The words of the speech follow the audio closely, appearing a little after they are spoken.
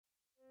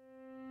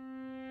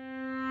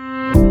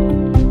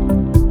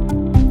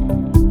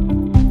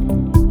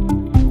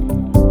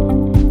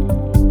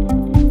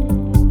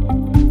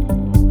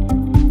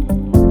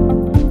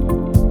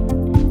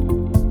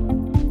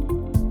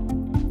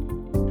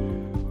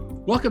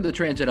Welcome to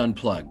Transit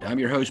Unplugged. I'm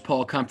your host,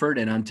 Paul Comfort,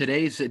 and on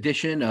today's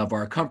edition of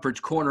our Comfort's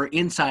Corner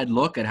inside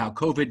look at how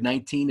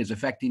COVID-19 is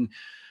affecting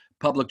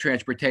public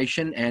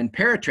transportation and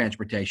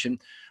paratransportation,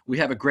 we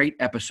have a great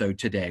episode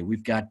today.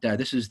 We've got,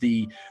 this is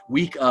the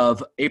week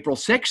of April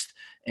 6th,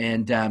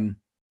 and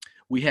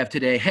we have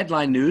today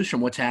headline news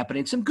from what's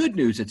happening, some good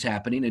news that's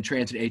happening in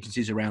transit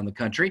agencies around the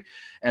country,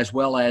 as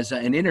well as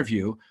an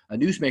interview, a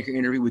newsmaker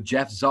interview with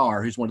Jeff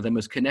Czar, who's one of the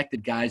most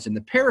connected guys in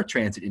the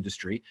paratransit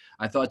industry.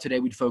 I thought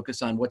today we'd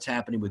focus on what's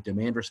happening with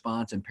demand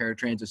response and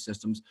paratransit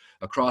systems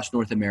across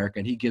North America,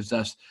 and he gives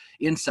us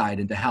insight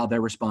into how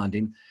they're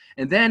responding.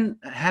 And then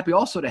happy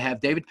also to have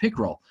David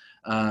Pickrell,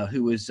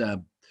 who is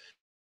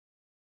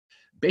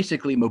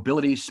basically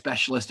mobility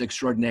specialist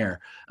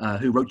extraordinaire,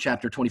 who wrote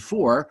chapter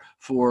 24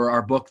 for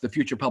our book, The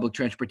Future Public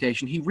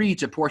Transportation. He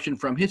reads a portion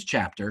from his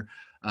chapter,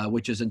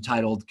 which is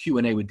entitled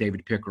Q&A with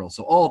David Pickrell.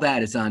 So all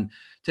that is on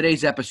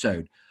today's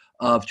episode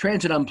of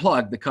Transit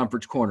Unplugged, the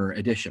Comfort's Corner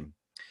edition.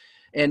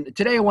 And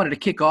today I wanted to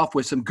kick off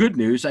with some good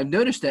news. I've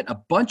noticed that a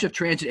bunch of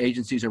transit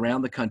agencies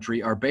around the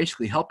country are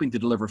basically helping to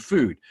deliver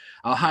food.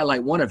 I'll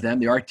highlight one of them,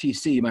 the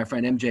RTC. My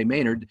friend MJ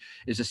Maynard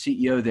is a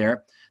CEO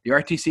there. The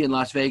RTC in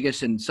Las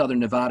Vegas and Southern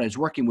Nevada is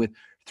working with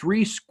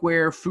 3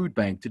 Square Food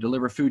Bank to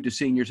deliver food to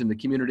seniors in the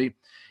community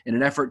in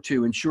an effort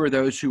to ensure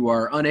those who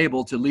are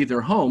unable to leave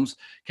their homes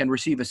can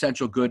receive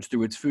essential goods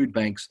through its food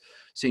bank's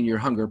senior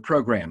hunger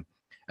program.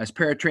 As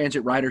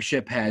paratransit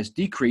ridership has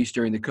decreased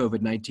during the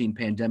COVID-19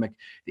 pandemic,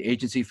 the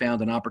agency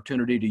found an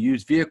opportunity to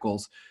use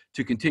vehicles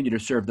to continue to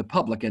serve the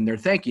public, and they're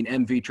thanking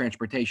MV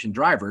transportation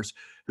drivers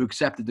who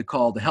accepted the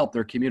call to help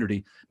their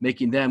community,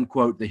 making them,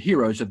 quote, the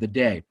heroes of the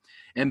day.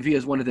 MV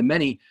is one of the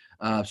many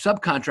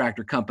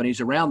subcontractor companies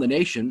around the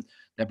nation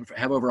that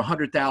have over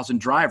 100,000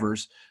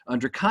 drivers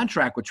under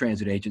contract with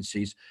transit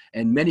agencies,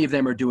 and many of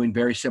them are doing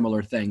very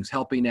similar things,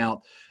 helping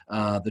out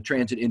the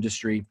transit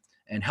industry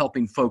and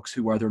helping folks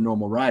who are their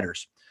normal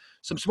riders.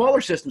 Some smaller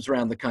systems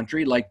around the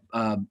country, like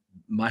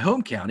my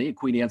home county,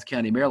 Queen Anne's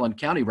County, Maryland,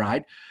 County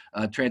Ride,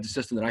 a transit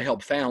system that I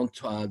helped found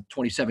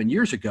 27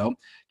 years ago.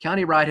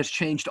 County Ride has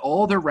changed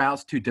all their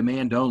routes to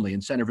demand only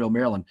in Centerville,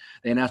 Maryland.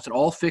 They announced that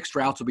all fixed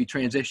routes will be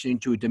transitioning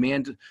to a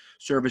demand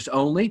service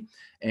only.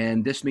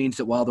 And this means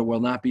that while there will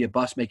not be a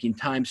bus making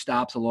time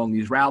stops along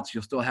these routes,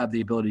 you'll still have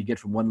the ability to get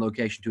from one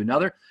location to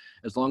another.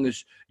 As long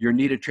as your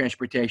needed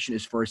transportation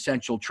is for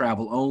essential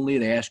travel only,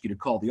 they ask you to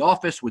call the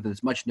office with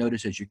as much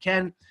notice as you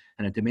can,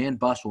 and a demand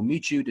bus will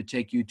meet you to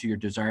take you to your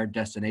desired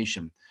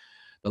destination.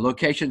 The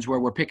locations where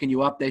we're picking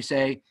you up, they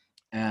say,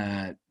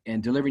 and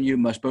delivering you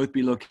must both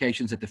be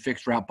locations that the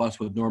fixed route bus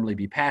would normally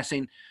be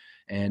passing.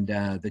 And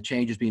the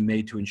change is being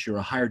made to ensure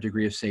a higher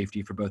degree of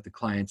safety for both the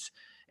clients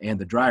and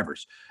the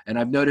drivers. And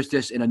I've noticed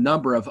this in a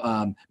number of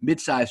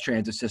mid-sized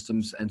transit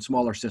systems and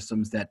smaller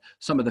systems, that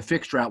some of the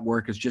fixed route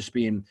work is just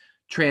being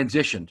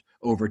transitioned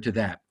over to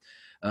that.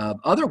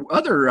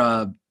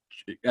 Other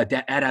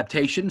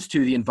adaptations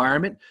to the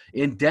environment.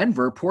 In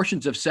Denver,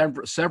 portions of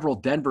several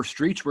Denver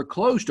streets were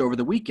closed over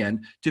the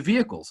weekend to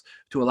vehicles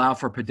to allow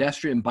for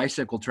pedestrian and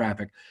bicycle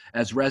traffic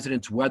as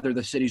residents weather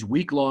the city's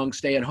week-long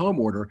stay-at-home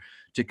order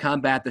to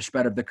combat the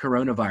spread of the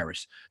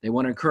coronavirus. They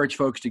want to encourage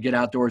folks to get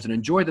outdoors and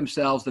enjoy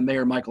themselves. The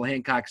mayor, Michael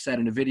Hancock, said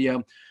in a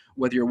video,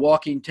 whether you're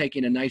walking,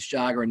 taking a nice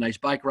jog, or a nice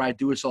bike ride,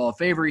 do us all a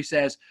favor, he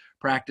says,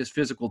 practice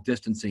physical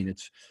distancing.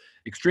 It's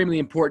extremely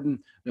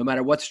important. No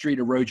matter what street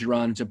or road you're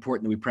on, it's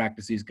important that we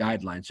practice these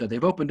guidelines. So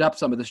they've opened up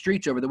some of the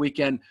streets over the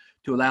weekend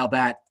to allow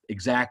that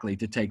exactly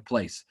to take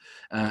place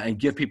and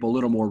give people a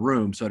little more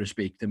room, so to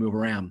speak, to move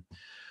around.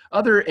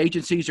 Other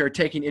agencies are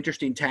taking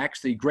interesting tacks.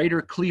 The Greater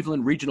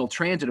Cleveland Regional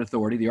Transit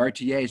Authority, the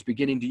RTA, is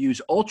beginning to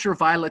use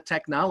ultraviolet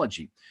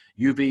technology,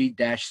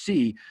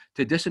 UV-C,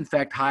 to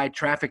disinfect high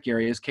traffic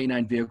areas,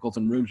 canine vehicles,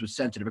 and rooms with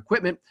sensitive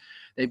equipment.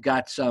 They've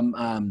got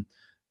some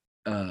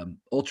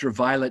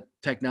ultraviolet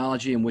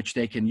technology in which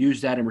they can use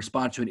that in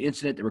response to an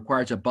incident that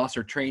requires a bus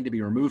or train to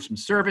be removed from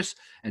service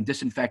and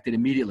disinfected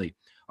immediately.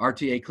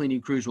 RTA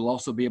cleaning crews will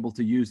also be able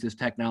to use this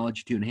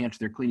technology to enhance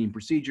their cleaning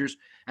procedures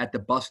at the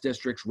bus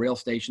districts, rail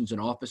stations, and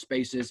office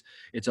spaces.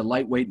 It's a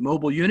lightweight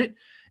mobile unit,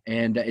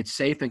 and it's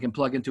safe and can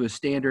plug into a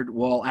standard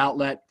wall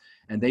outlet.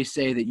 And they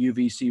say that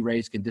UVC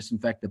rays can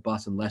disinfect the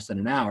bus in less than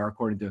an hour,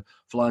 according to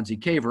Flonzie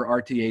Caver,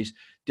 RTA's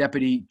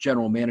Deputy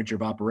General Manager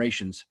of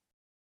Operations.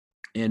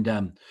 And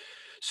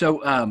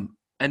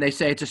and they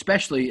say it's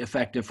especially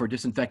effective for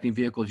disinfecting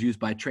vehicles used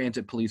by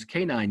transit police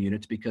canine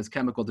units because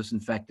chemical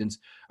disinfectants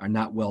are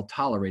not well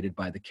tolerated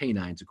by the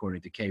canines,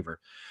 according to Caver.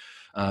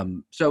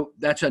 So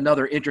that's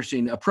another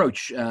interesting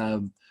approach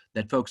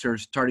that folks are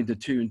starting to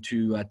tune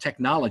to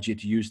technology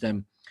to use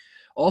them.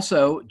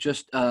 Also,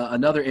 just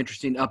another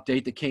interesting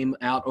update that came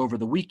out over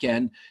the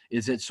weekend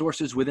is that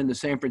sources within the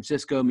San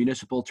Francisco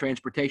Municipal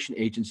Transportation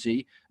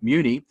Agency,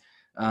 MUNI,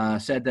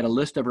 said that a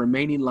list of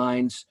remaining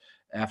lines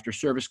after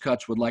service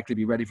cuts would likely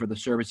be ready for the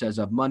service as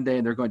of Monday,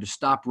 and they're going to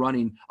stop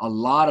running a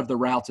lot of the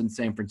routes in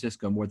San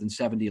Francisco, more than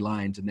 70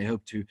 lines, and they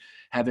hope to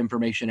have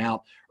information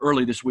out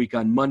early this week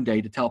on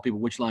Monday to tell people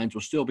which lines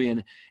will still be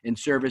in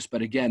service.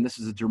 But again, this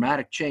is a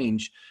dramatic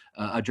change,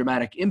 a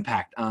dramatic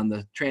impact on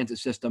the transit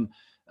system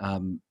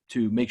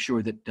to make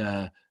sure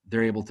that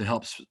they're able to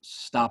help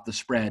stop the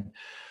spread.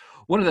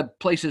 One of the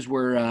places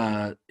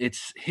where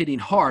it's hitting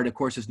hard, of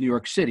course, is New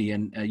York City.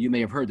 And you may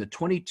have heard that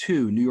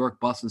 22 New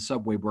York bus and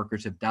subway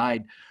workers have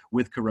died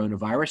with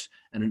coronavirus,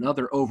 and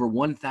another over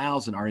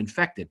 1,000 are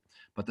infected.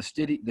 But the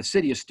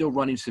city is still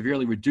running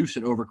severely reduced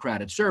and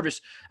overcrowded service,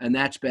 and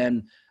that's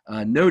been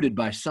noted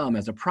by some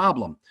as a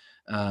problem.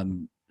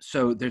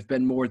 So there's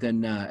been more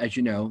than, as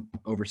you know,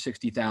 over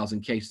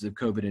 60,000 cases of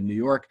COVID in New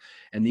York,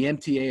 and the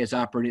MTA is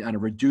operating on a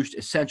reduced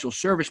essential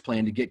service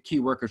plan to get key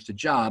workers to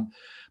job.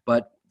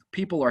 But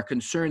people are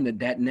concerned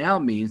that now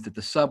means that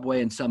the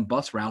subway and some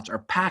bus routes are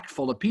packed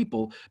full of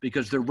people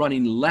because they're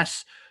running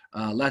less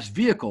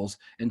vehicles.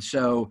 And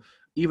so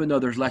even though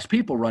there's less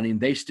people running,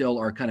 they still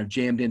are kind of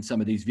jammed in some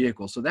of these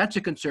vehicles. So that's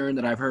a concern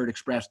that I've heard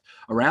expressed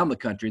around the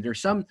country.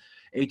 There's some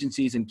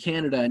agencies in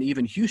Canada and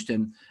even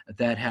Houston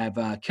that have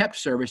kept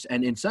service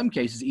and in some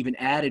cases even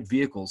added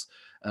vehicles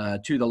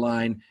to the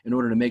line in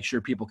order to make sure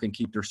people can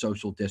keep their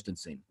social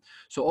distancing.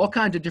 So all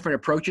kinds of different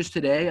approaches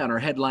today on our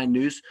headline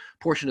news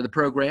portion of the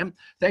program.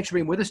 Thanks for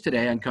being with us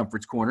today on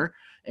Comfort's Corner.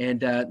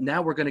 And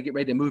now we're going to get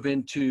ready to move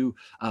into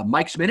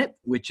Mike's Minute,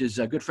 which is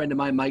a good friend of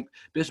mine, Mike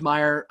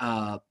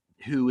Bismeyer,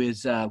 who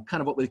is kind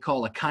of what we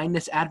call a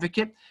kindness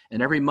advocate.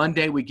 And every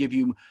Monday we give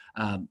you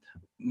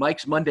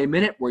Mike's Monday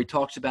Minute, where he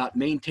talks about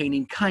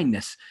maintaining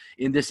kindness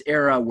in this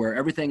era where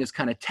everything is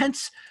kind of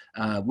tense.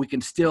 We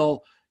can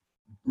still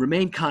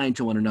remain kind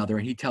to one another,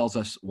 and he tells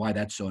us why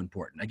that's so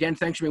important. Again,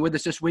 thanks for being with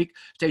us this week.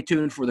 Stay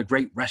tuned for the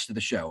great rest of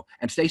the show,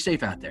 and stay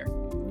safe out there.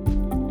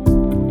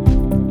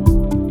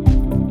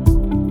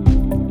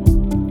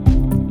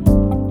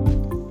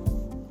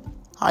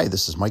 Hi,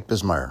 this is Mike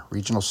Bismeyer,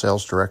 Regional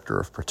Sales Director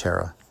of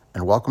Proterra,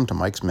 and welcome to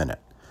Mike's Minute,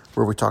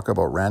 where we talk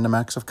about random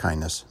acts of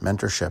kindness,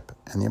 mentorship,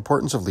 and the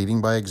importance of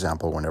leading by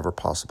example whenever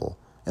possible,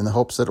 in the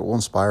hopes that it will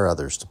inspire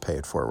others to pay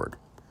it forward.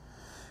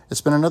 It's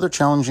been another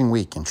challenging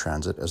week in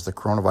transit as the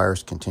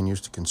coronavirus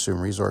continues to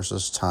consume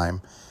resources,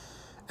 time,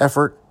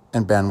 effort,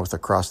 and bandwidth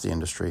across the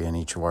industry and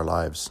each of our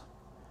lives.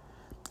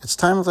 It's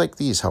times like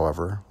these,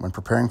 however, when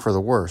preparing for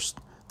the worst,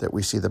 that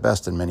we see the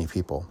best in many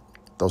people.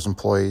 Those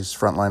employees,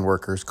 frontline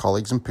workers,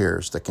 colleagues, and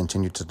peers that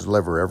continue to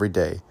deliver every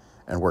day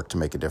and work to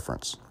make a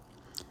difference.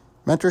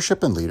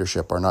 Mentorship and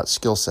leadership are not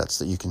skill sets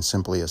that you can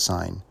simply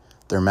assign.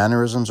 They're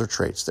mannerisms or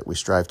traits that we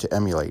strive to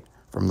emulate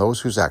from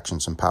those whose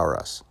actions empower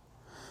us.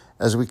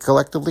 As we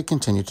collectively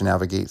continue to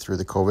navigate through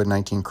the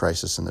COVID-19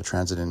 crisis in the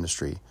transit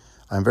industry,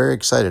 I'm very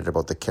excited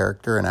about the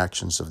character and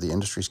actions of the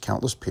industry's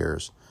countless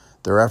peers,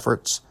 their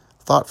efforts,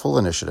 thoughtful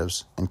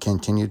initiatives, and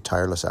continued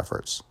tireless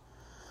efforts.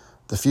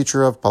 The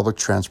future of public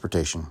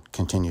transportation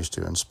continues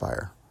to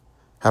inspire.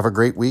 Have a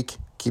great week,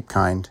 keep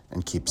kind,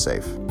 and keep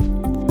safe.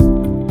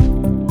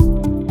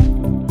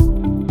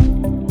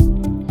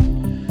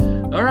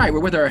 All right, we're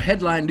with our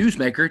headline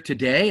newsmaker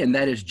today, and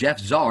that is Jeff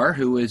Czar,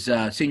 who is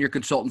a senior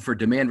consultant for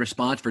demand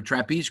response for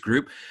Trapeze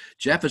Group.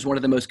 Jeff is one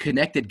of the most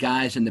connected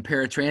guys in the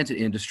paratransit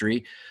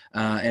industry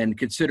and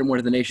considered one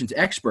of the nation's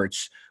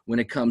experts when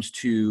it comes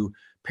to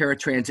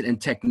paratransit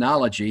and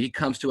technology. He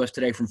comes to us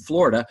today from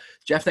Florida.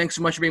 Jeff, thanks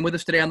so much for being with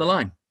us today on the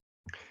line.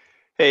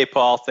 Hey,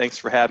 Paul. Thanks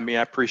for having me.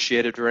 I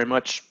appreciate it very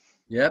much.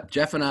 Yep.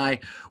 Jeff and I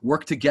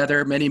worked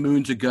together many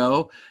moons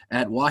ago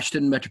at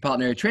Washington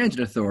Metropolitan Area Transit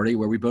Authority,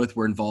 where we both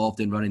were involved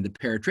in running the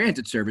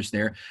paratransit service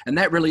there. And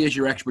that really is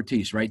your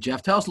expertise, right,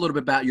 Jeff? Tell us a little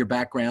bit about your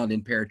background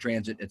in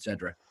paratransit, et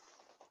cetera.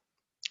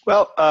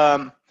 Well,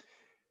 I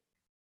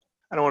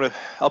don't want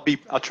to,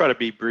 I'll try to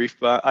be brief,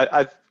 but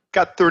I've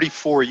got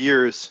 34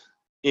 years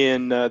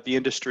in the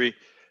industry.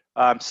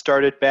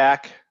 Started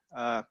back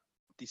the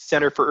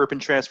Center for Urban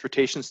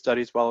Transportation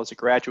Studies while I was a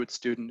graduate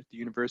student at the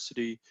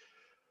University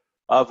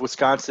of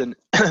Wisconsin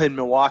in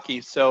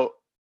Milwaukee. So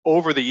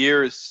over the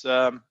years,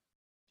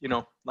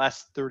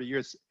 last 30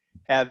 years,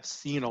 have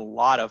seen a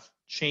lot of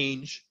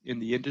change in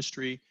the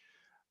industry,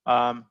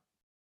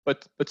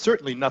 but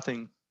certainly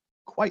nothing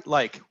quite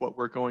like what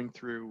we're going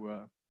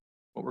through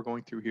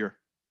here.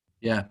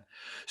 Yeah.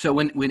 So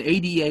when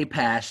ADA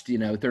passed,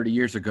 30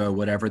 years ago,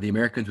 whatever, the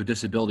Americans with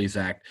Disabilities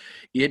Act,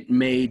 it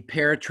made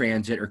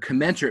paratransit or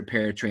commensurate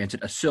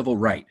paratransit a civil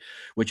right,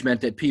 which meant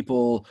that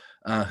people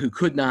who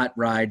could not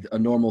ride a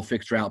normal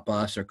fixed route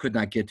bus or could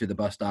not get to the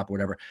bus stop or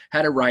whatever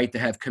had a right to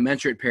have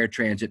commensurate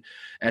paratransit.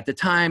 At the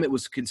time, it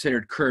was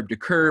considered curb to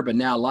curb, and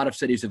now a lot of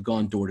cities have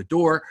gone door to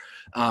door.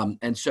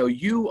 And so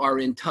you are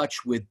in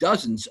touch with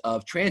dozens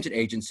of transit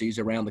agencies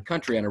around the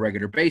country on a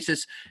regular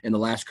basis in the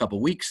last couple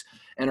of weeks,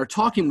 and are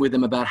talking with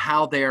them about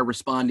how they are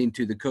responding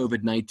to the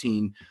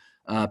COVID-19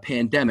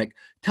 pandemic.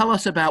 Tell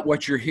us about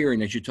what you're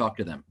hearing as you talk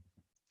to them.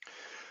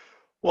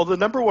 Well, the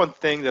number one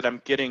thing that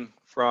I'm getting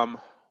from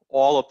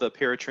all of the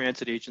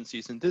paratransit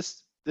agencies, and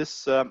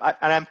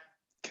I'm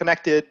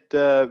connected,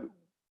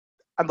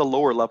 I on the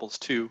lower levels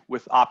too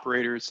with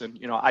operators. And,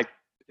 I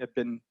have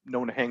been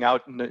known to hang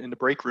out in the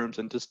break rooms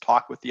and just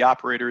talk with the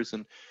operators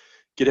and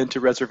get into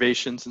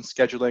reservations and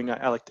scheduling.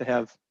 I like to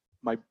have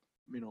my,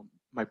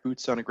 my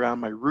boots on the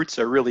ground. My roots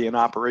are really in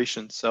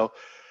operations. So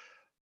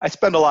I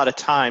spend a lot of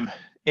time.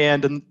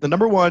 And the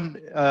number one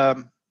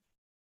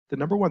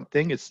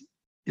thing is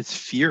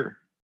fear,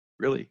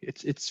 really.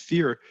 It's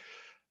fear.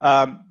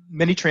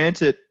 Many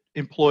transit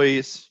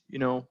employees,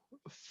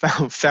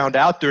 found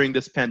out during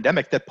this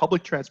pandemic that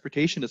public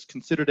transportation is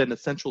considered an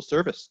essential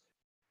service.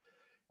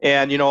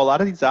 And, a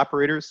lot of these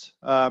operators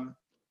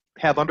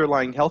have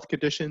underlying health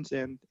conditions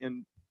and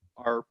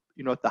are,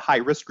 at the high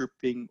risk group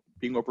being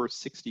over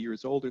 60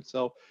 years old.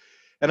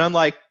 And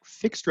unlike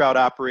fixed route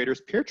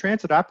operators,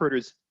 paratransit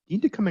operators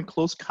need to come in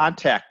close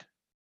contact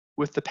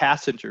with the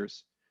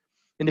passengers.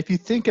 And if you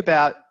think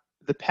about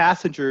the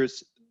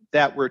passengers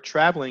that were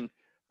traveling,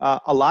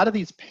 a lot of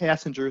these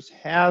passengers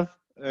have,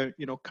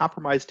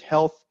 compromised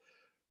health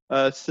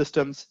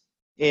systems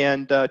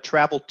and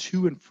travel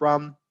to and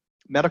from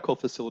medical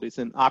facilities,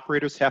 and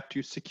operators have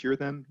to secure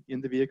them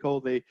in the vehicle.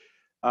 They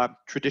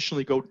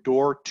traditionally go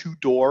door to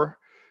door.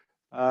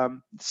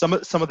 Some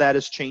of that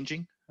is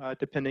changing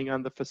depending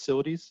on the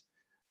facilities.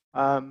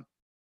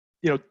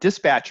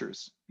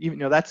 Dispatchers, even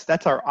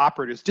that's our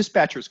operators.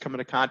 Dispatchers come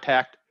into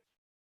contact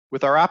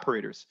with our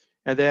operators,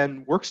 and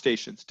then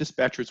workstations.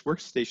 Dispatchers'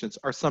 workstations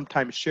are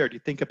sometimes shared. You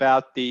think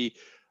about the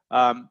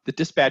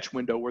dispatch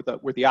window where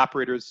the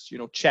operators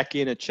check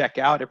in and check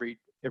out every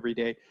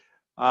day.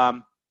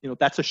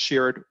 That's a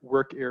shared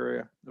work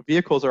area. The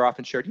vehicles are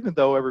often shared, even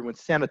though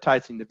everyone's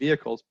sanitizing the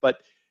vehicles. But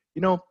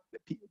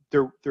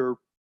they're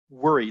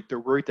worried. They're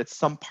worried that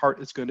some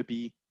part is going to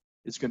be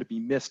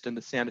missed in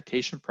the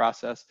sanitation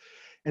process.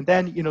 And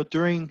then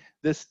during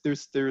this,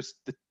 there's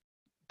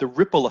the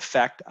ripple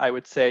effect, I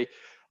would say,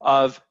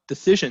 of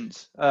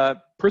decisions,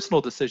 personal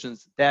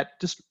decisions that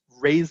just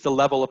raise the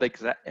level of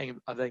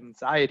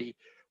anxiety.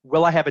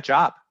 Will I have a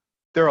job?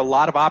 There are a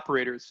lot of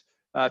operators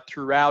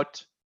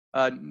throughout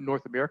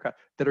North America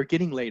that are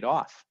getting laid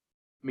off.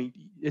 I mean,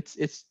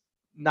 it's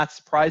not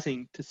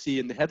surprising to see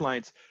in the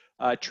headlines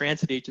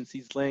transit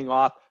agencies laying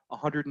off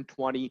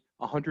 120,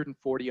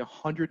 140,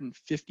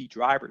 150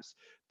 drivers.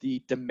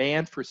 The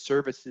demand for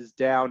service is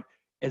down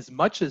as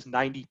much as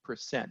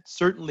 90%,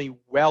 certainly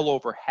well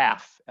over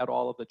half at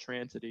all of the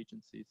transit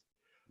agencies.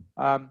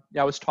 I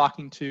was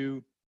talking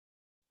to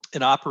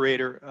an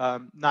operator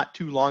not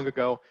too long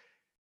ago,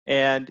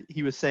 and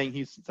he was saying,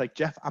 he's like,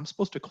 Jeff, I'm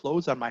supposed to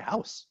close on my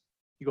house.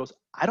 He goes,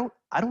 I don't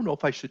know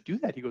if I should do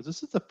that. He goes,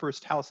 this is the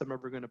first house I'm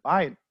ever going to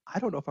buy, and I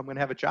don't know if I'm going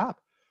to have a job.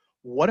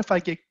 What if I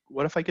get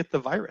the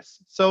virus?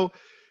 So,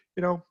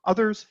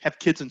 others have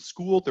kids in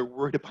school. They're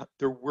worried.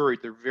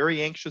 They're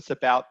very anxious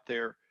about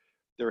their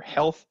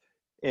health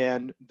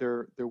and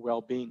their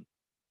well-being.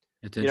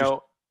 It's interesting.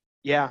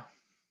 Yeah.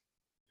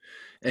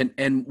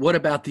 And what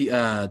about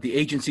the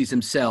agencies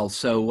themselves?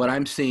 So what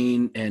I'm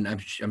seeing, and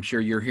I'm sure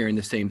you're hearing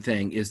the same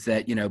thing, is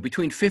that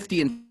between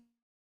 50 and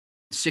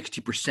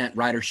 60%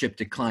 ridership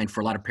decline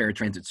for a lot of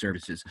paratransit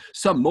services.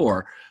 Some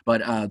more,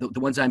 but the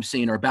ones I'm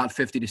seeing are about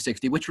 50 to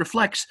 60, which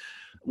reflects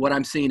what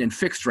I'm seeing in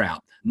fixed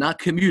route, not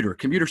commuter.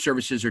 Commuter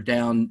services are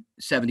down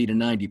 70 to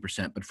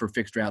 90%, but for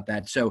fixed route,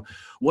 that. So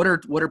what are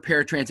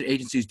paratransit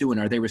agencies doing?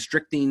 Are they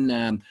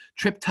restricting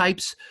trip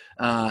types?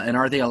 And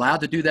are they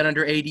allowed to do that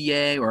under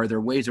ADA, or are there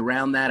ways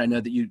around that? I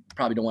know that you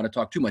probably don't want to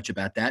talk too much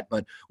about that,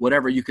 but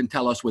whatever you can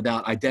tell us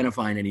without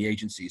identifying any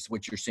agencies,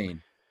 what you're seeing.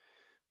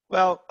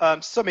 Well,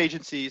 some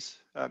agencies,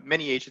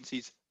 many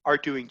agencies are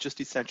doing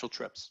just essential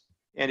trips.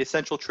 And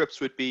essential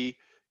trips would be,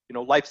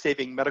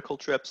 life-saving medical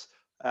trips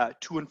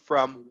to and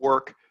from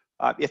work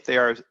if they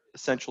are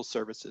essential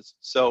services.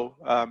 So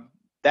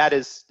that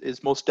is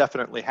most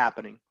definitely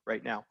happening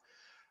right now.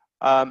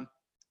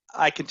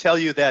 I can tell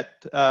you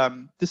that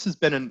this has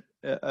been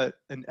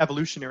an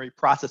evolutionary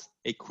process,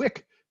 a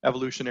quick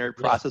evolutionary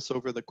process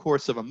over the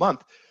course of a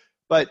month.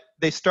 But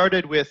they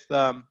started with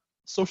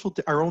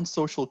our own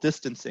social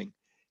distancing.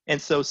 And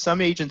so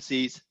some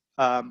agencies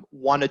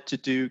wanted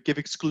to give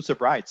exclusive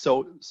rides.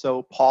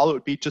 So Paul, it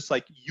would be just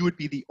like you would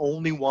be the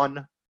only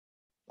one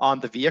on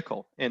the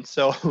vehicle. And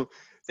so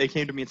they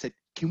came to me and said,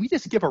 can we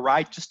just give a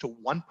ride just to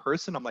one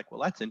person? I'm like,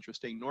 well, that's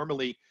interesting.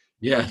 Normally,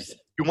 yes,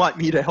 you want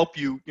me to help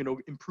you,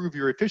 improve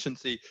your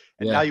efficiency.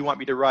 And now you want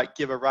me to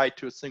give a ride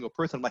to a single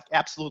person. I'm like,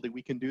 absolutely,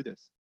 we can do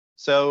this.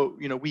 So,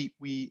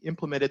 we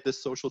implemented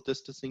this social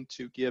distancing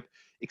to give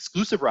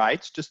exclusive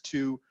rides just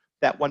to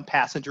that one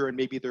passenger and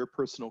maybe their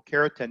personal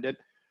care attendant.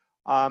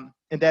 And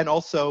then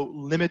also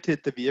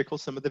limited the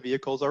vehicles. Some of the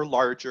vehicles are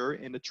larger,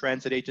 and the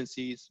transit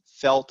agencies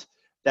felt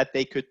that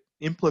they could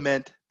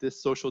implement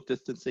this social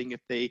distancing if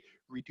they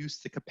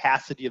reduce the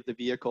capacity of the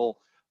vehicle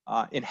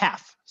in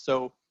half.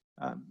 So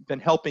been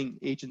helping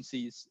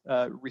agencies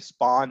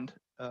respond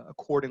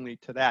accordingly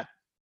to that.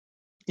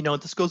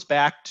 This goes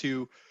back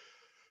to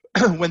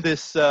when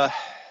this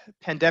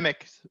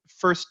pandemic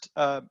first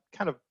kind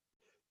of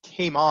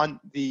came on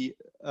the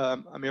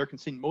American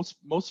scene.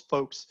 Most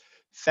folks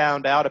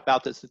found out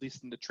about this, at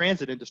least in the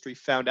transit industry,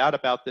 found out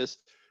about this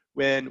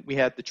when we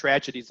had the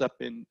tragedies up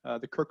in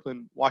the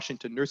Kirkland,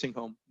 Washington nursing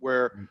home,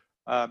 where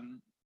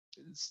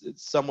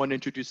someone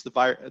introduced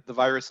the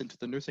virus into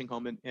the nursing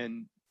home,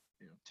 and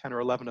 10 or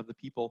 11 of the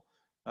people,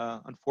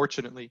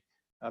 unfortunately,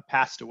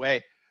 passed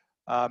away.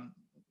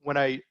 When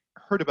I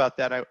heard about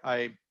that,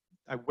 I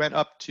went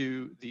up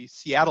to the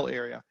Seattle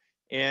area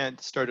and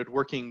started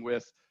working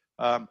with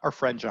our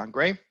friend John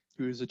Gray,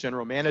 who's a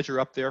general manager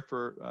up there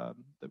for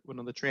one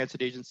of the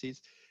transit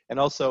agencies, and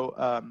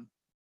also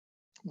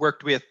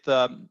worked with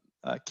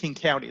King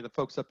County, the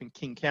folks up in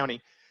King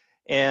County,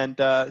 and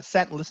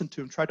sat and listened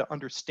to them, tried to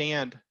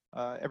understand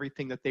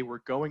everything that they were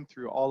going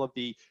through, all of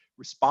the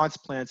response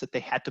plans that they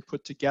had to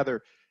put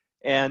together.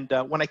 And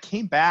when I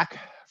came back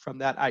from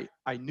that,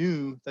 I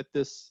knew that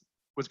this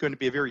was going to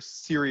be a very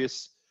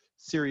serious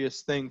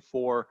thing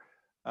for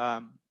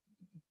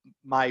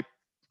my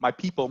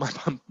people,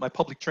 my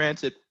public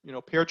transit,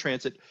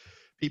 paratransit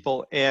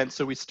people. And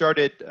so we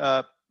started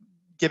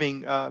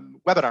giving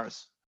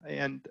webinars,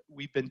 and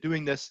we've been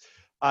doing this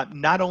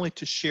not only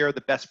to share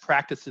the best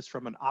practices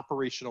from an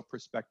operational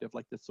perspective,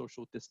 like the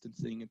social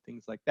distancing and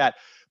things like that,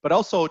 but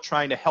also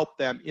trying to help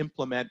them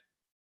implement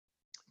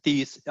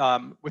these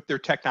with their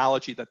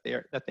technology that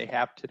they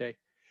have today.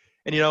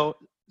 And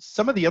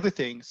some of the other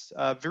things,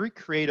 very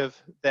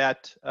creative,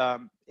 that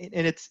and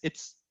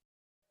it's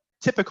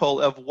typical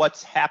of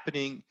what's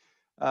happening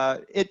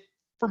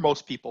for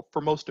most people,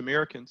 for most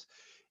Americans,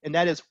 and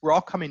that is we're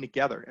all coming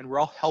together and we're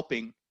all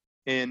helping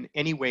in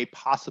any way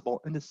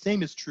possible. And the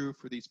same is true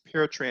for these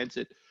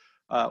paratransit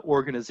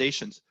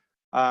organizations.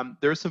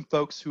 There are some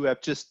folks who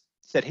have just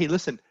said, hey,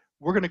 listen,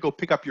 we're going to go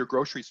pick up your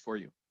groceries for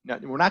you. Now,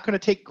 we're not going to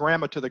take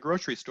grandma to the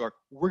grocery store.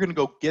 We're going to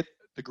go get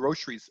the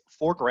groceries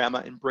for grandma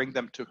and bring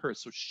them to her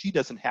so she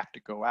doesn't have to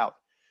go out.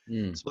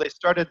 So they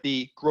started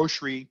the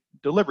grocery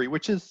delivery,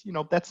 which is,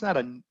 that's not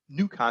a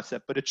new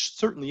concept, but it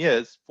certainly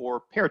is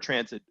for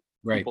paratransit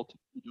people to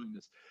be doing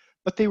this.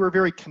 But they were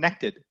very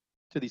connected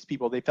to these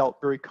people. They felt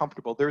very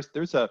comfortable.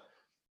 There's a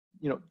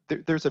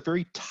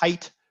very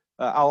tight,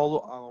 I'll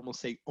almost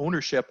say,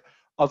 ownership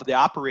of the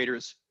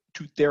operators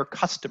to their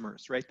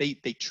customers, right?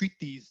 They treat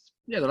these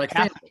they're like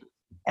family.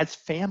 As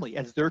family,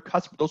 as their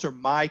customers. Those are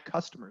my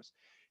customers.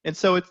 And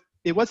so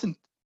it wasn't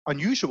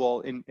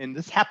unusual, and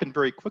this happened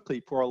very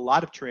quickly for a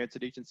lot of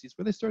transit agencies,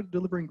 where they started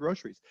delivering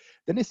groceries.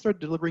 Then they started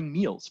delivering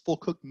meals, full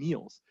cooked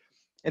meals.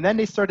 And then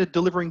they started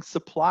delivering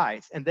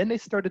supplies. And then they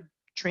started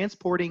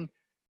transporting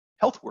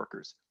health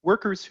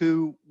workers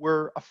who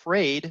were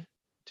afraid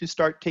to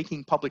start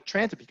taking public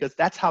transit because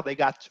that's how they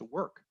got to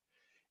work.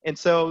 And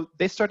so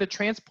they started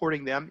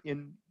transporting them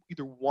in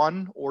either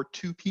one or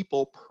two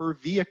people per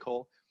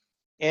vehicle.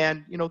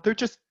 And, they're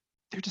just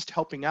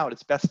helping out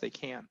as best they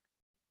can.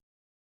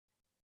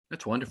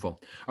 That's wonderful.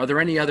 Are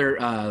there any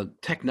other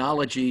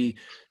technology,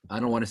 I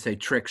don't want to say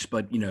tricks,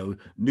 but,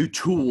 new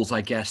tools, I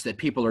guess, that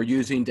people are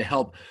using to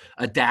help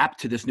adapt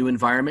to this new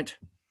environment?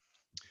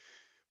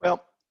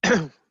 Well,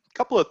 a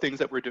couple of things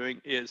that we're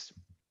doing is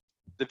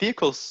the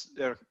vehicle's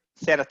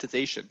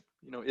sanitization,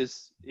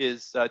 is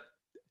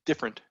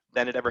different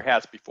than it ever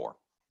has before.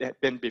 It had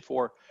been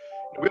before.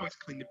 We always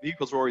clean, the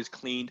vehicles were always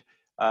cleaned,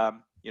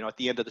 at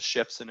the end of the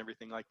shifts and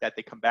everything like that.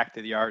 They come back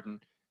to the yard,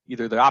 and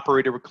either the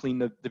operator would clean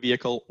the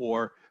vehicle,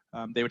 or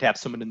they would have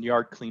someone in the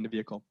yard clean the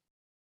vehicle.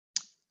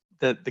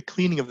 The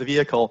cleaning of the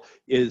vehicle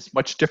is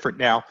much different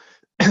now,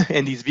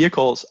 and these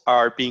vehicles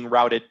are being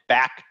routed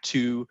back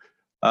to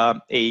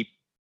a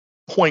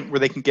point where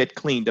they can get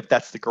cleaned. If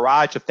that's the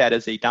garage, if that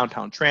is a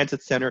downtown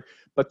transit center,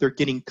 but they're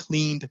getting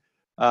cleaned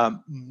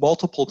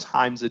multiple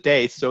times a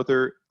day. So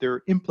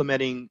they're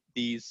implementing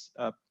these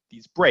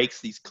breaks,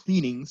 these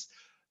cleanings,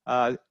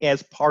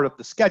 as part of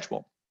the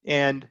schedule,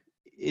 and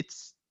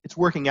it's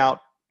working out.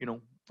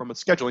 From a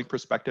scheduling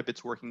perspective,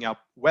 it's working out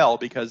well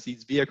because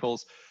these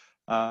vehicles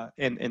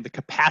and the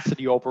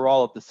capacity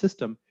overall of the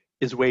system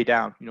is way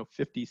down.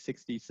 50,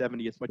 60,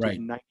 70, as much as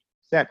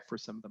 90% for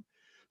some of them.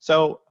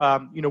 So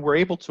we're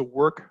able to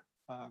work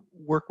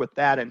with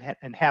that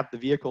and have the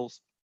vehicles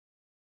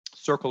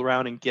circle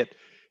around and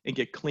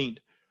get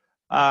cleaned.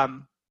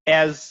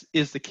 As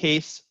is the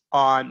case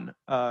on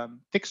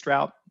fixed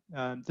route,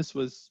 this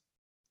was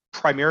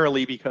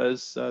primarily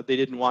because they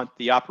didn't want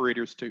the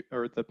operators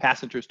or the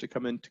passengers to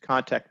come into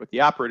contact with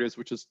the operators,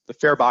 which is the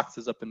fare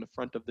boxes up in the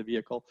front of the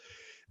vehicle.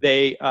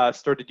 They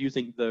started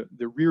using the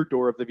rear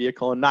door of the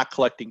vehicle and not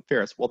collecting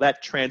fares. Well,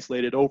 that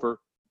translated over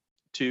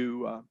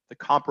to the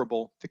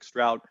comparable fixed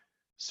route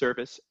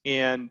service,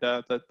 and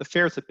the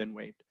fares have been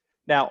waived.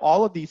 Now,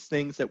 all of these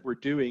things that we're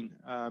doing,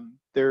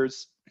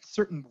 there's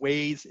certain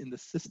ways in the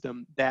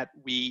system that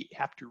we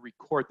have to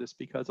record this,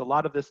 because a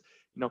lot of this,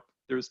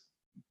 there's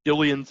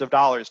billions of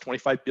dollars,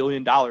 $25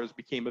 billion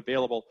became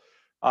available.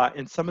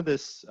 And some of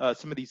these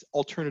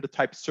alternative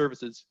type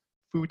services,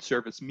 food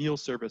service, meal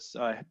service,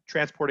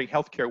 transporting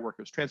healthcare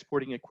workers,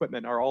 transporting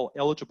equipment, are all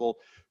eligible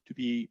to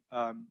be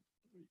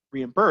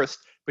reimbursed,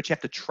 but you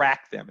have to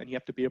track them and you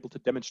have to be able to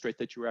demonstrate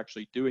that you're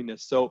actually doing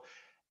this. So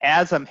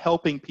as I'm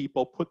helping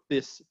people put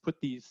these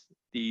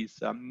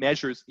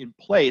measures in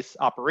place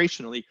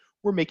operationally,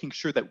 we're making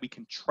sure that we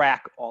can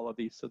track all of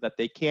these so that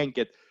they can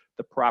get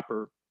the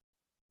proper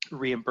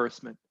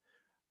reimbursement.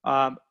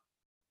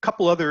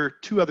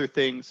 Two other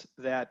things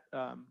that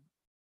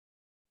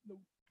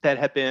that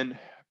have been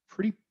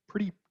pretty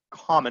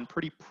common,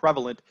 pretty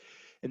prevalent,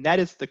 and that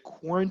is the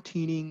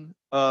quarantining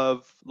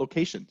of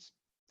locations.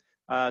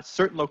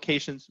 Certain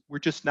locations we're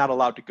just not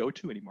allowed to go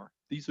to anymore.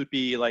 These would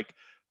be like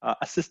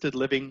assisted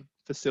living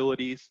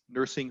facilities,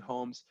 nursing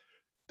homes.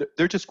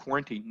 They're just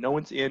quarantined. No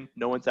one's in,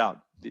 no one's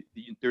out.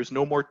 There's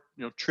no more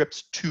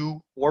trips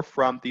to or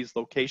from these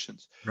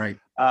locations. Right.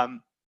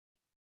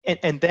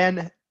 And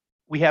then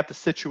we have the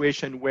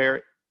situation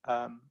where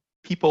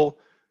people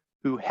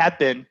who have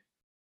been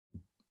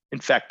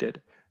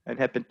infected and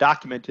have been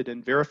documented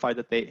and verified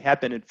that they have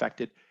been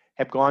infected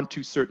have gone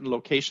to certain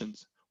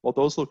locations. Well,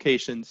 those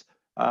locations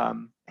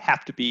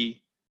have to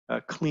be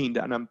cleaned.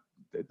 And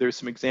there's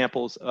some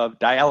examples of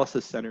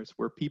dialysis centers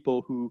where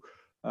people who,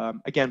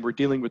 again, we're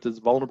dealing with this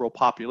vulnerable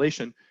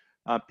population,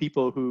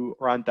 people who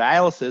are on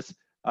dialysis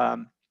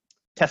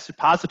tested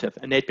positive,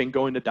 and they'd been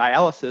going to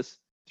dialysis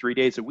 3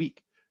 days a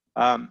week.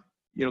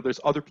 There's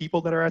other people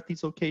that are at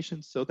these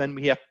locations, so then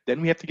we have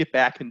to get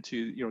back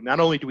into, not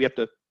only do we have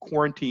to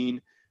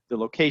quarantine the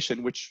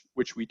location, which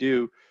we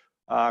do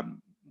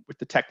with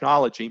the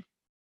technology,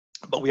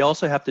 but we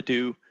also have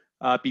to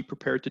be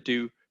prepared to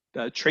do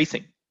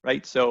tracing,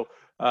 right? So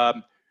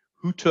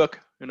who took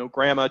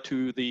grandma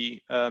to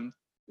the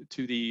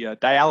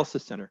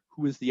dialysis center?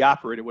 Who is the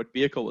operator? What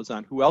vehicle was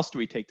on? Who else do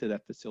we take to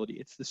that facility?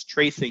 It's this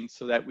tracing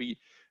so that we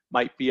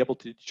might be able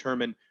to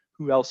determine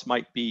who else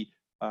might be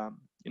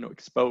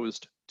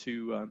exposed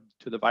to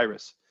the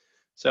virus.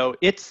 So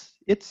it's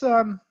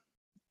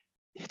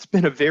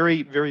been a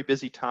very, very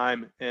busy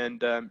time,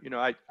 and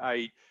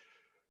I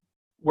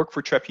work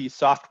for Trapeze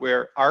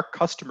Software. Our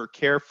customer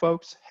care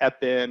folks have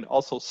been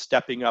also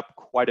stepping up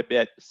quite a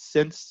bit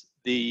since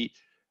the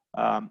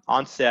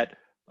onset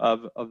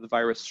of the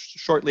virus.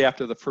 Shortly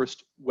after the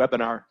first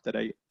webinar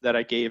that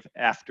I gave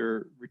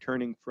after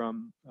returning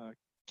from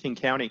King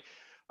County,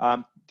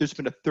 there's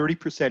been a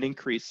 30%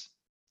 increase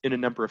in a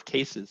number of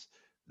cases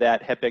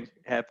that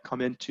have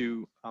come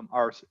into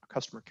our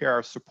customer care,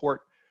 our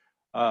support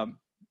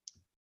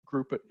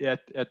group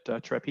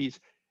at Trapeze.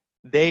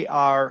 They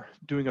are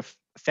doing a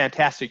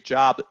fantastic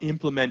job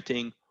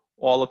implementing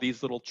all of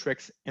these little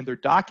tricks, and they're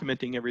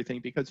documenting everything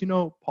because,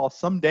 Paul,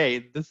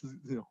 someday, this is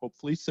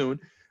hopefully soon,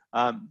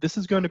 this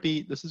is going to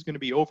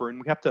be over,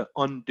 and we have to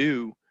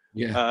undo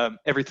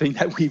everything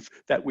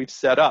that we've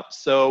set up.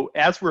 So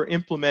as we're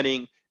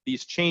implementing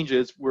these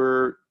changes,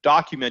 we're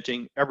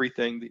documenting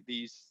everything.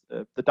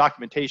 The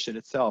documentation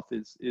itself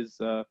is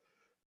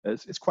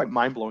quite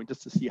mind-blowing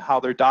just to see how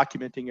they're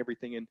documenting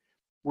everything, and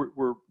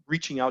we're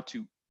reaching out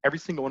to every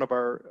single one of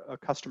our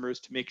customers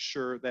to make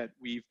sure that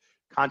we've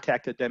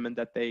contacted them and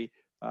that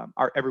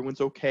everyone's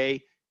okay,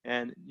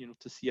 and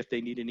to see if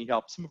they need any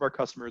help. Some of our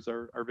customers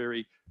are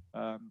very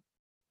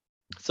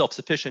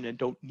self-sufficient and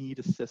don't need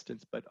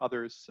assistance, but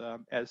others,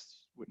 as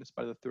witnessed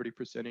by the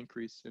 30%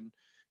 increase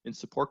in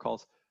support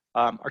calls,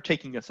 are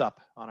taking us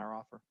up on our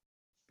offer.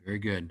 Very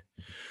good.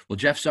 Well,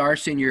 Jeff Czar,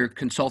 Senior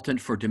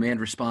Consultant for Demand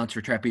Response for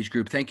Trapeze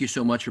Group, thank you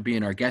so much for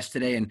being our guest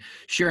today and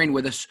sharing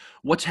with us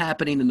what's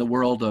happening in the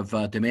world of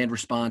demand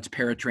response,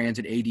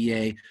 paratransit,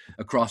 ADA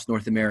across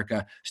North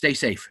America. Stay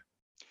safe.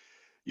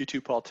 You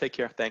too, Paul. Take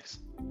care. Thanks.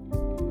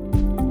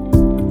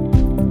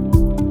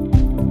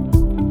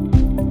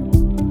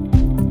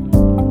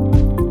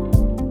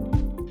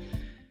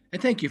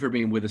 And thank you for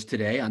being with us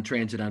today on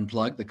Transit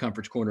Unplugged, the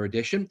Comforts Corner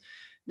edition.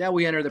 Now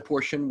we enter the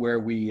portion where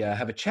we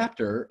have a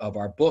chapter of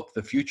our book,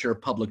 The Future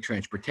of Public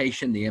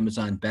Transportation, the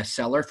Amazon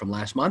bestseller from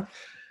last month,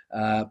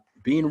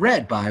 being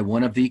read by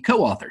one of the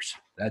co-authors.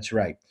 That's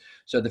right.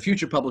 So The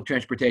Future of Public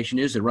Transportation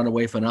is a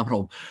runaway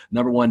phenomenal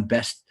 #1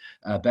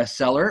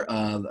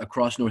 bestseller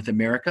across North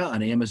America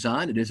on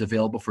Amazon. It is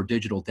available for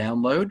digital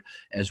download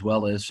as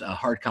well as a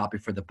hard copy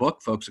for the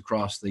book. Folks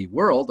across the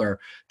world are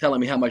telling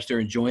me how much they're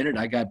enjoying it.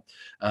 I got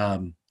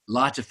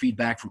lots of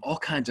feedback from all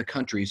kinds of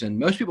countries, and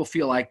most people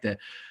feel like that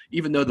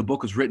even though the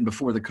book was written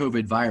before the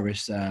COVID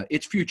virus,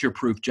 it's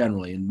future-proof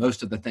generally, and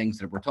most of the things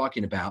that we're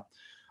talking about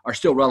are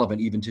still relevant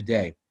even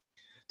today.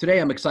 Today,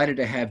 I'm excited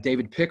to have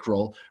David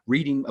Pickrell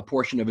reading a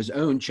portion of his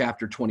own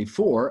chapter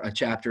 24, a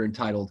chapter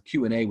entitled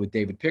Q&A with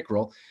David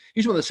Pickrell.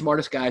 He's one of the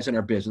smartest guys in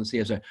our business. He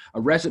has a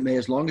resume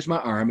as long as my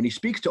arm, and he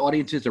speaks to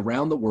audiences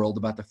around the world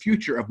about the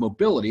future of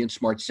mobility in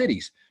smart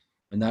cities.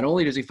 And not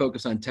only does he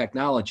focus on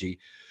technology,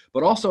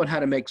 but also on how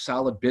to make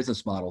solid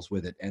business models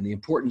with it and the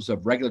importance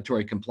of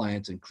regulatory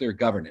compliance and clear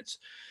governance.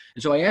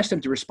 And so I asked him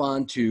to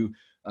respond to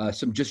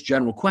some just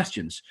general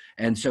questions.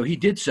 And so he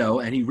did so,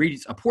 and he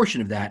reads a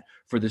portion of that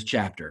for this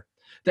chapter.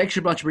 Thanks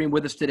so much for being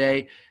with us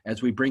today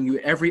as we bring you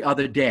every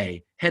other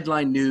day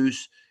headline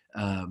news,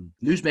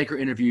 newsmaker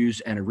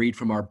interviews, and a read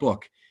from our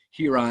book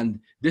here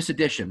on this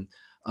edition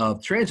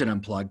of Transit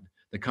Unplugged,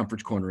 the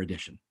Comforts Corner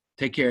edition.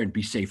 Take care and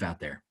be safe out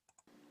there.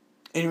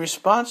 In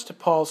response to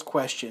Paul's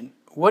question,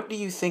 what do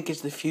you think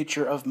is the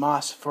future of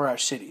MOS for our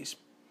cities?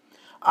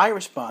 I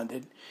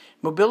responded,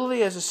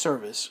 mobility as a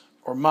service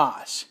or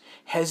MOS,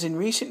 has in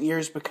recent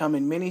years become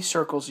in many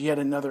circles yet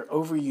another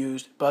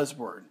overused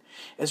buzzword,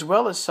 as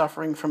well as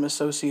suffering from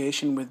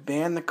association with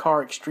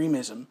ban-the-car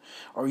extremism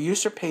or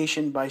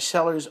usurpation by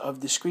sellers of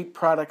discrete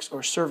products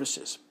or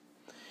services,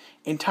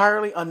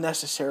 entirely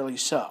unnecessarily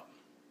so.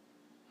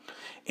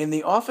 In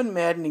the often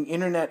maddening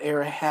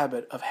internet-era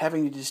habit of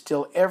having to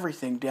distill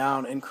everything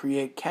down and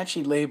create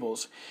catchy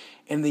labels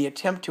in the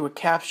attempt to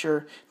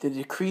capture the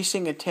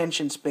decreasing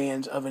attention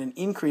spans of an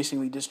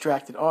increasingly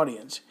distracted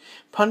audience,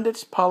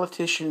 pundits,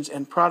 politicians,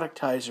 and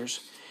productizers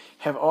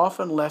have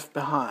often left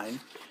behind,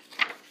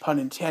 pun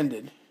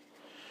intended,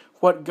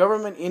 what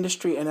government,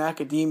 industry, and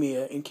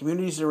academia in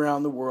communities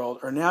around the world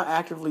are now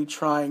actively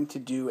trying to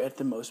do at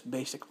the most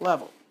basic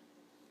level.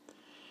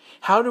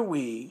 How do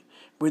we,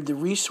 with the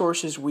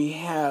resources we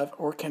have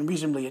or can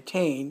reasonably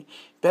attain,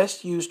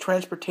 best use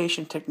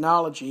transportation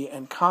technology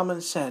and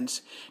common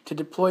sense to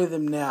deploy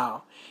them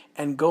now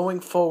and going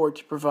forward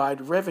to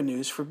provide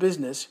revenues for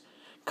business,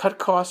 cut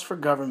costs for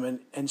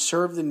government, and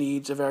serve the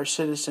needs of our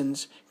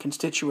citizens,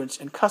 constituents,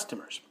 and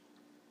customers?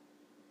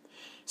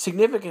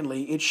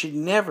 Significantly, it should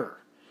never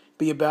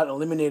be about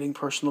eliminating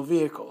personal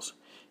vehicles,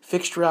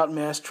 fixed route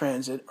mass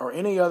transit, or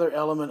any other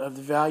element of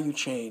the value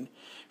chain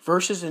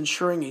versus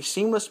ensuring a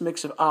seamless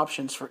mix of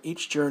options for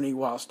each journey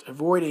whilst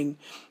avoiding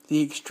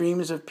the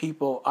extremes of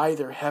people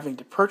either having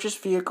to purchase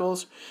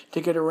vehicles to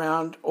get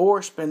around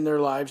or spend their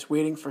lives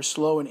waiting for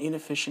slow and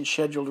inefficient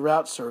scheduled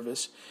route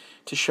service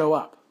to show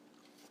up.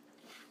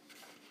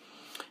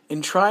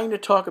 In trying to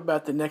talk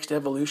about the next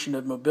evolution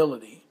of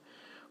mobility,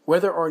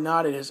 whether or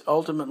not it is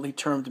ultimately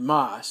termed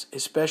MOS,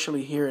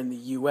 especially here in the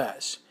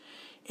U.S.,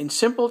 in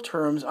simple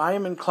terms, I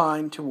am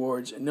inclined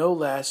towards no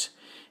less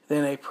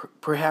than a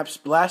perhaps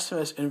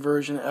blasphemous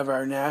inversion of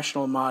our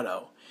national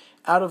motto,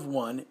 out of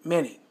one,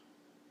 many.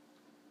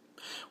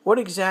 What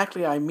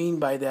exactly I mean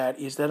by that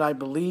is that I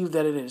believe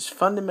that it is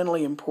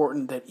fundamentally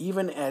important that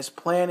even as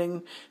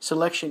planning,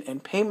 selection,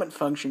 and payment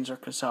functions are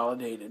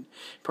consolidated,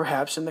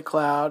 perhaps in the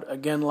cloud,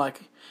 again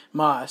like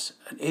MOS,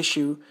 an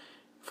issue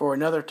for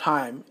another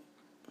time,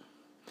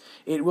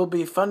 it will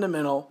be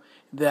fundamental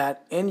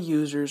that end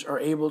users are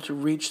able to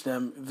reach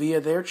them via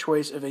their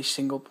choice of a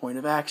single point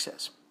of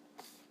access.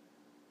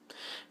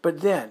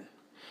 But then,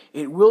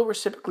 it will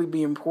reciprocally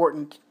be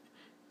important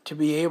to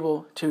be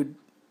able to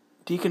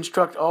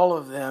deconstruct all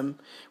of them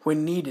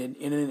when needed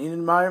in an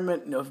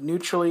environment of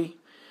neutrally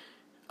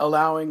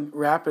allowing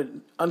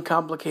rapid,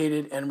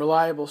 uncomplicated, and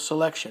reliable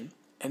selection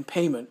and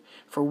payment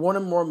for one or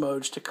more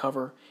modes to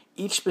cover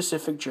each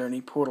specific journey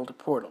portal to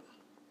portal.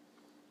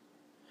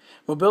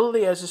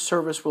 Mobility as a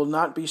service will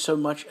not be so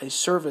much a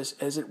service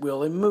as it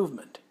will a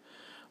movement.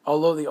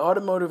 Although the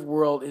automotive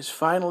world is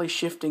finally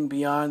shifting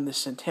beyond the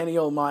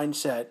centennial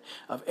mindset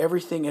of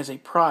everything as a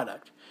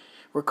product,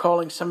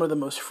 recalling some of the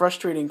most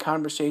frustrating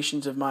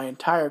conversations of my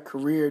entire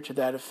career to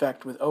that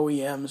effect with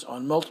OEMs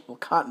on multiple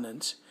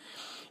continents,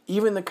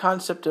 even the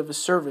concept of a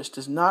service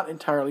does not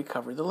entirely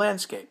cover the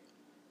landscape.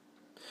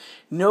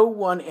 No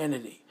one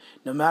entity,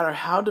 no matter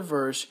how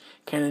diverse,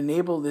 can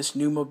enable this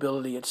new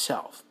mobility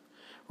itself.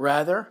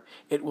 Rather,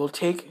 it will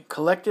take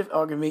collective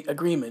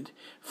agreement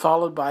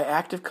followed by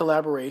active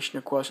collaboration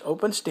across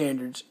open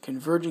standards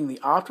converging the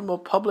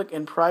optimal public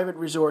and private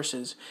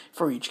resources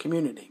for each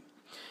community.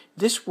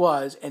 This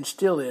was and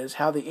still is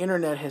how the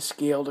Internet has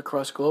scaled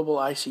across global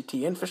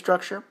ICT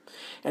infrastructure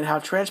and how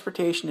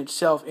transportation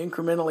itself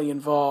incrementally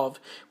involved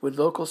with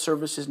local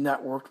services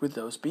networked with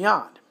those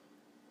beyond.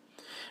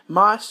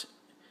 MOS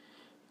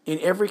in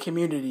every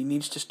community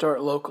needs to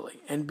start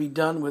locally and be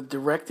done with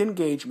direct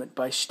engagement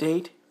by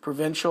state,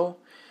 provincial,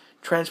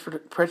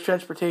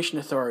 transportation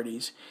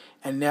authorities,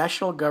 and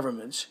national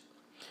governments,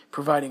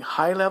 providing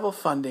high-level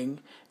funding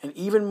and,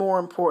 even more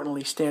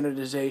importantly,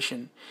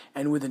 standardization,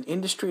 and with an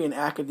industry and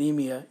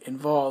academia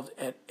involved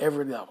at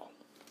every level.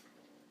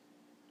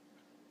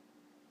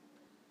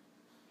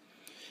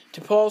 To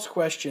Paul's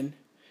question,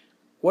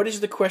 what is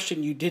the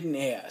question you didn't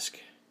ask?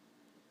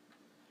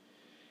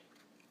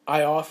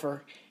 I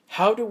offer,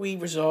 how do we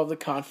resolve the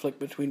conflict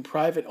between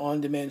private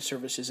on-demand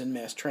services and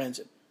mass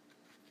transit?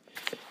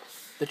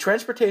 The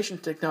transportation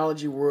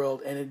technology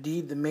world, and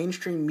indeed the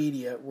mainstream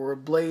media, were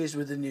ablaze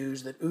with the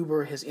news that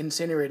Uber has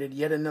incinerated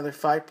yet another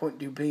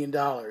 $5.2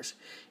 billion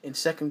in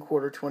second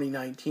quarter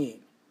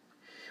 2019,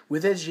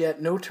 with as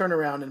yet no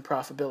turnaround in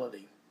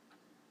profitability.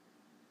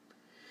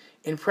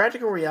 In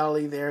practical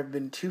reality, there have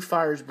been two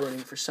fires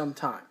burning for some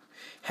time.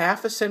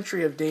 Half a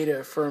century of data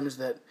affirms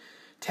that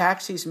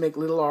taxis make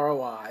little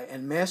ROI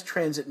and mass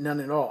transit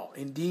none at all,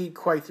 indeed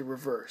quite the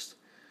reverse.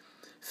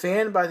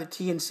 Fanned by the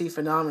TNC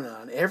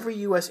phenomenon, every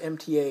U.S.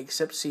 MTA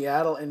except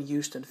Seattle and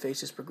Houston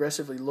faces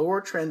progressively lower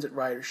transit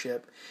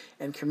ridership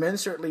and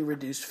commensurately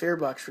reduced fare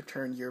box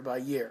return year by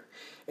year,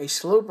 a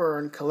slow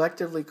burn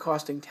collectively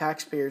costing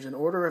taxpayers an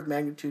order of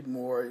magnitude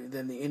more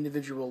than the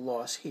individual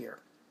loss here.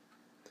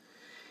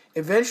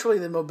 Eventually,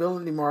 the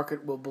mobility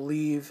market will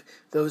believe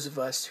those of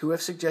us who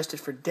have suggested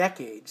for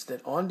decades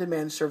that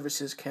on-demand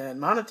services can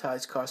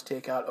monetize cost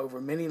takeout over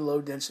many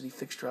low-density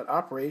fixed-route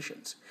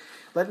operations.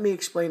 Let me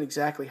explain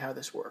exactly how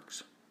this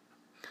works.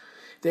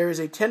 there is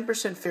a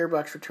 10% fare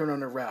box return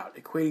on a route,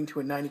 equating to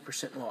a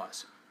 90%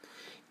 loss.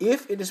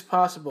 If it is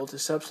possible to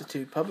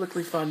substitute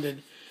publicly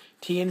funded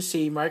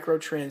TNC,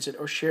 microtransit,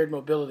 or shared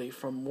mobility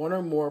from one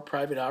or more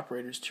private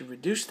operators to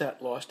reduce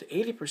that loss to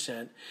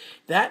 80%,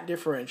 that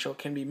differential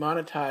can be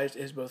monetized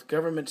as both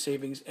government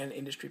savings and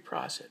industry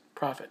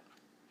profit.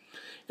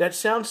 That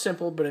sounds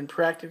simple, but in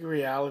practical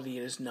reality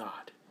it is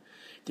not.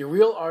 The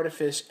real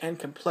artifice and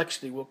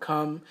complexity will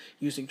come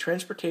using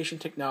transportation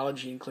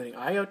technology including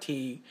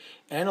IoT,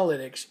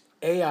 analytics,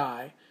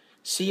 AI,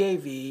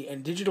 CAV,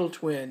 and digital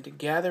twin to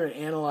gather and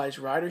analyze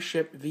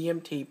ridership,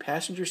 VMT,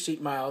 passenger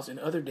seat miles, and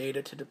other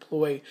data to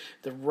deploy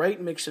the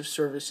right mix of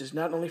services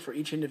not only for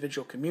each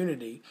individual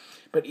community,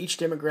 but each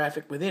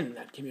demographic within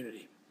that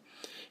community.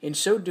 In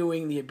so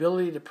doing, the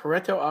ability to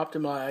Pareto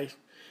optimize,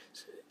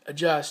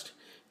 adjust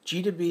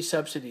G2B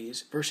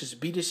subsidies versus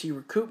B2C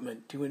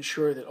recoupment to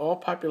ensure that all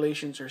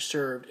populations are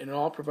served and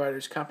all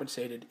providers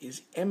compensated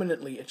is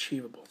eminently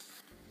achievable.